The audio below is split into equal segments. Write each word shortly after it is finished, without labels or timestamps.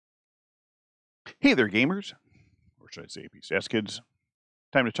Hey there, gamers, or should I say PCS kids?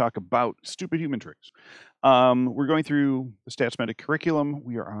 Time to talk about stupid human tricks. We're going through the StatsMedic curriculum.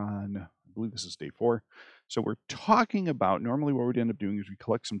 We are on, I believe this is day 4. So we're talking about, normally what we'd end up doing is we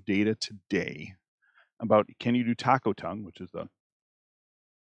collect some data today about can you do taco tongue, which is the,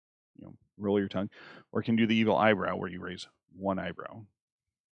 roll your tongue, or can you do the evil eyebrow where you raise one eyebrow.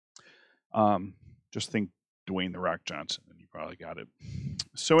 Just think Dwayne The Rock Johnson and you probably got it.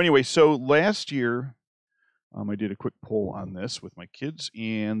 So anyway, so last year, I did a quick poll on this with my kids,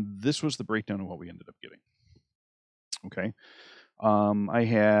 and this was the breakdown of what we ended up getting. Okay. I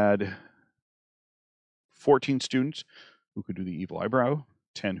had 14 students who could do the evil eyebrow,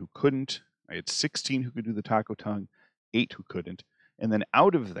 10 who couldn't. I had 16 who could do the taco tongue, 8 who couldn't. And then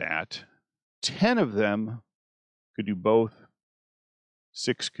out of that, 10 of them could do both.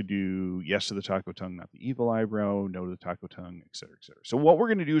 6 could do yes to the taco tongue, not the evil eyebrow, no to the taco tongue, et cetera, et cetera. So what we're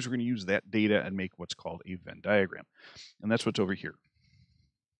going to do is we're going to use that data and make what's called a Venn diagram. And that's what's over here.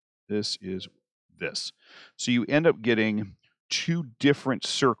 This is this. So you end up getting 2 different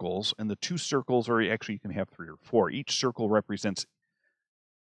circles, and the 2 circles are actually, you can have 3 or 4. Each circle represents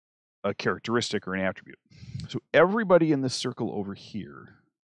a characteristic or an attribute. So everybody in this circle over here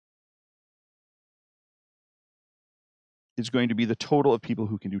is going to be the total of people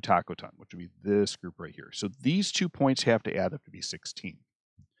who can do taco tongue, which would be this group right here. So these 2 points have to add up to be 16.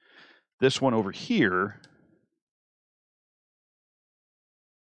 This one over here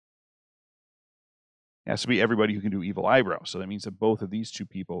has to be everybody who can do evil eyebrow. So that means that both of these 2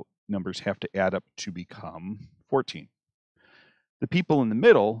 people numbers have to add up to become 14. The people in the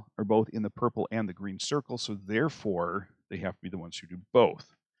middle are both in the purple and the green circle, so therefore they have to be the ones who do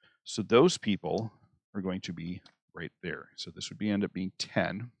both. So those people are going to be right there. So this would end up being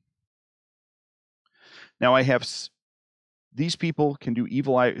 10. Now I have these people can do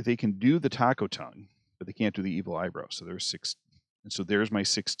they can do the taco tongue, but they can't do the evil eyebrow. So there's 6, and so there's my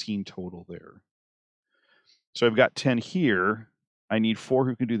 16 total there. So I've got 10 here. I need 4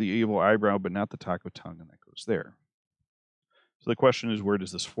 who can do the evil eyebrow, but not the taco tongue, and that goes there. So the question is, where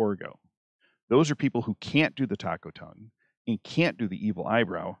does this 4 go? Those are people who can't do the taco tongue and can't do the evil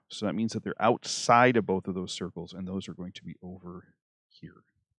eyebrow. So that means that they're outside of both of those circles, and those are going to be over here.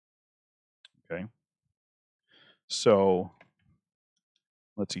 Okay. So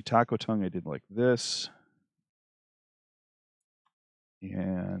let's see, taco tongue I did like this.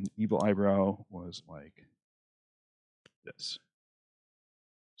 And evil eyebrow was like this.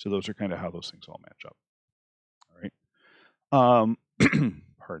 So those are kind of how those things all match up. All right.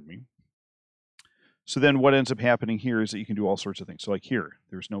 Pardon me. So then what ends up happening here is that you can do all sorts of things. So like here,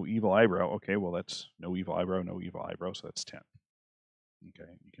 there's no evil eyebrow. Okay, well, that's no evil eyebrow, no evil eyebrow. So that's 10.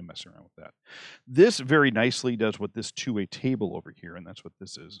 Okay, you can mess around with that. This very nicely does what this two-way table over here, and that's what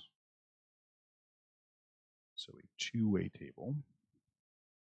this is. So a two-way table.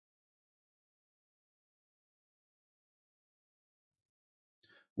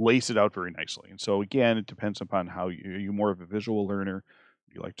 Lace it out very nicely. And so again, it depends upon how you're more of a visual learner.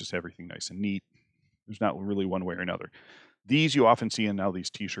 You like just everything nice and neat. There's not really one way or another. These you often see in now these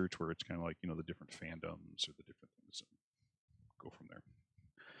t-shirts where it's kind of like, the different fandoms or the different things. Go from there.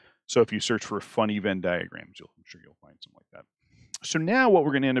 So if you search for funny Venn diagrams, I'm sure you'll find something like that. So now what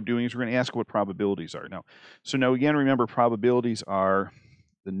we're going to end up doing is we're going to ask what probabilities are. Now again, remember probabilities are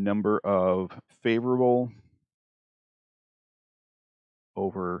the number of favorable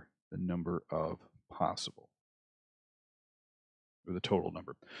over the number of possible, or the total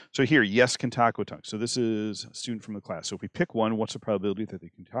number. So here, yes can taco tongue. So this is a student from the class. So if we pick one, what's the probability that they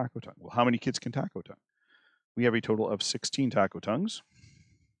can taco tongue? Well, how many kids can taco tongue? We have a total of 16 taco tongues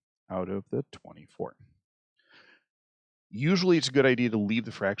out of the 24. Usually it's a good idea to leave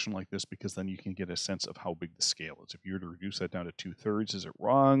the fraction like this because then you can get a sense of how big the scale is. If you were to reduce that down to 2/3, is it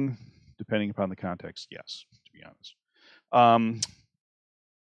wrong? Depending upon the context, yes, to be honest.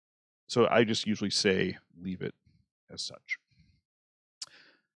 So I just usually say leave it as such.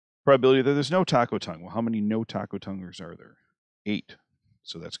 Probability that there's no taco tongue. Well, how many no taco tonguers are there? 8.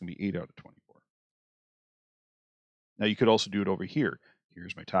 So that's going to be 8 out of 24. Now you could also do it over here.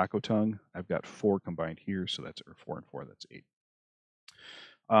 Here's my taco tongue. I've got 4 combined here, so that's 4 and 4. That's 8.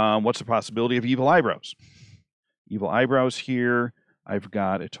 What's the possibility of evil eyebrows? Evil eyebrows here. I've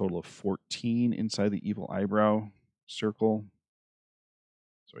got a total of 14 inside the evil eyebrow circle.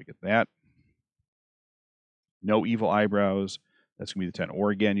 So I get that. No evil eyebrows. That's going to be the 10.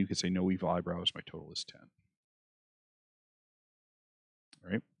 Or again, you could say no evil eyebrows. My total is 10.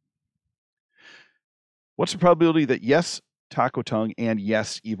 All right. What's the probability that yes, taco tongue, and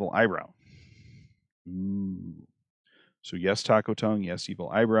yes, evil eyebrow? Ooh. So yes, taco tongue, yes, evil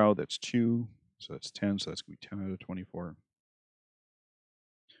eyebrow. That's 2. So that's 10, so that's going to be 10 out of 24.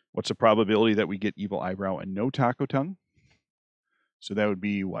 What's the probability that we get evil eyebrow and no taco tongue? So that would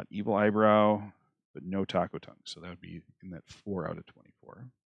be what? Evil eyebrow, but no taco tongue. So that would be in that 4 out of 24.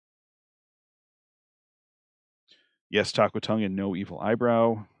 Yes, taco tongue and no evil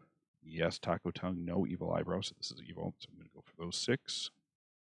eyebrow. Yes, taco tongue, no evil eyebrow. So this is evil. So I'm going to go for those 6.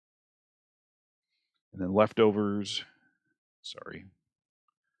 And then leftovers, sorry.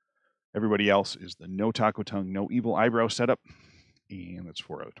 Everybody else is the no taco tongue, no evil eyebrow setup. And that's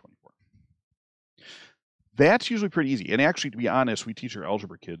 4 out of 24. That's usually pretty easy. And actually, to be honest, we teach our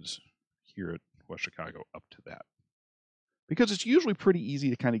algebra kids here at West Chicago up to that. Because it's usually pretty easy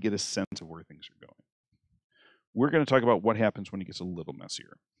to kind of get a sense of where things are going. We're going to talk about what happens when it gets a little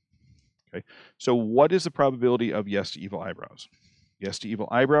messier. Okay, so what is the probability of yes to evil eyebrows? Yes to evil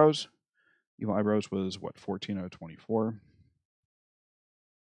eyebrows. Evil eyebrows was what, 14 out of 24.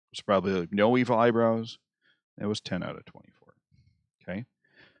 What's the probability of no evil eyebrows? That was 10 out of 24. Okay,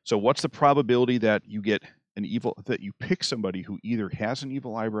 so what's the probability that you get an evil, that you pick somebody who either has an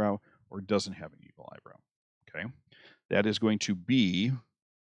evil eyebrow or doesn't have an evil eyebrow? Okay, that is going to be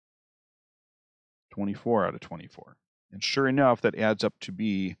 24 out of 24. And sure enough, that adds up to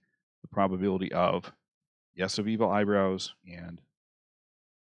be the probability of yes of evil eyebrows and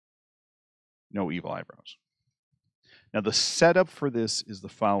no evil eyebrows. Now the setup for this is the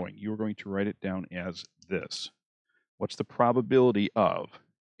following. You're going to write it down as this. What's the probability of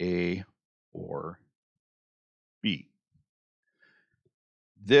A or B?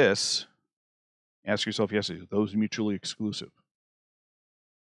 This, ask yourself, yes, are those mutually exclusive?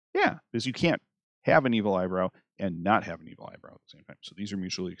 Yeah, because you can't have an evil eyebrow and not have an evil eyebrow at the same time. So these are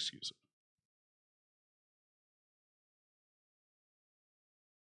mutually exclusive.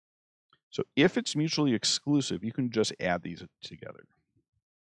 So if it's mutually exclusive, you can just add these together.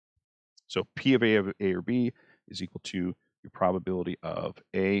 So P of A or B is equal to your probability of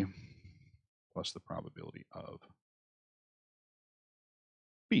A plus the probability of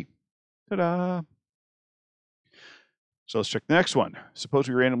B. Ta-da! So let's check the next one. Suppose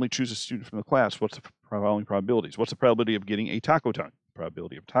we randomly choose a student from the class. What's the following probabilities? What's the probability of getting a taco tongue?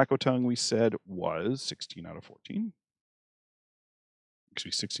 Probability of taco tongue, we said, was 16 out of 14.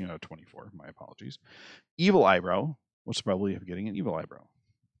 Excuse me, 16 out of 24. My apologies. Evil eyebrow. What's the probability of getting an evil eyebrow?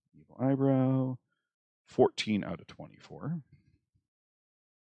 Evil eyebrow, 14 out of 24.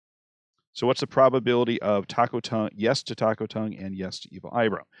 So what's the probability of taco tongue, yes to taco tongue and yes to evil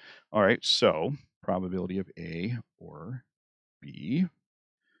eyebrow? All right, so probability of A or B.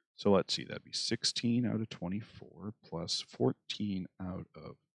 So let's see, that'd be 16 out of 24 plus 14 out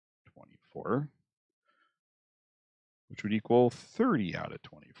of 24, which would equal 30 out of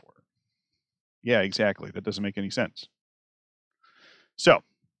 24. Yeah, exactly. That doesn't make any sense. So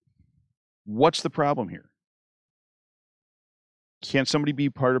what's the problem here? Can somebody be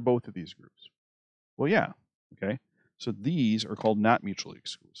part of both of these groups? Well, yeah. Okay. So these are called not mutually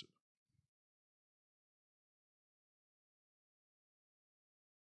exclusive.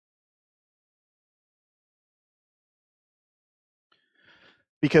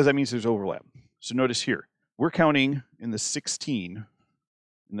 Because that means there's overlap. So notice here, we're counting in the 16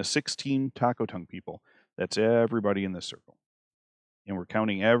 taco tongue people. That's everybody in this circle. And we're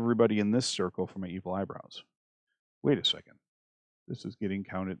counting everybody in this circle for my evil eyebrows. Wait a second. This is getting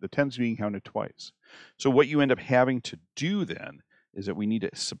counted. The 10's being counted twice. So what you end up having to do then is that we need to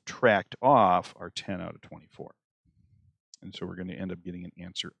subtract off our 10 out of 24. And so we're going to end up getting an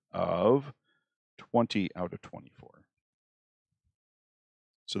answer of 20 out of 24.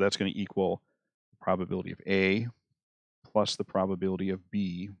 So that's going to equal the probability of A plus the probability of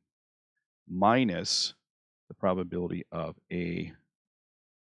B minus the probability of A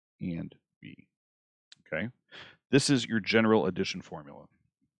and B. Okay? This is your general addition formula,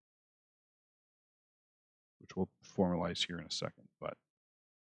 which we'll formalize here in a second. But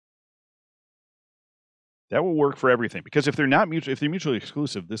that will work for everything, because if they're mutually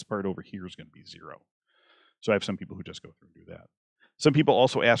exclusive, this part over here is going to be 0. So I have some people who just go through and do that. Some people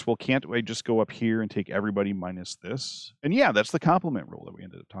also ask, well, can't I just go up here and take everybody minus this? And yeah, that's the complement rule that we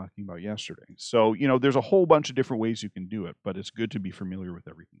ended up talking about yesterday. So, you know, there's a whole bunch of different ways you can do it, but it's good to be familiar with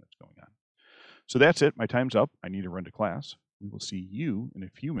everything that's going on. So that's it. My time's up. I need to run to class. We will see you in a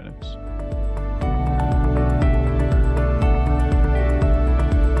few minutes.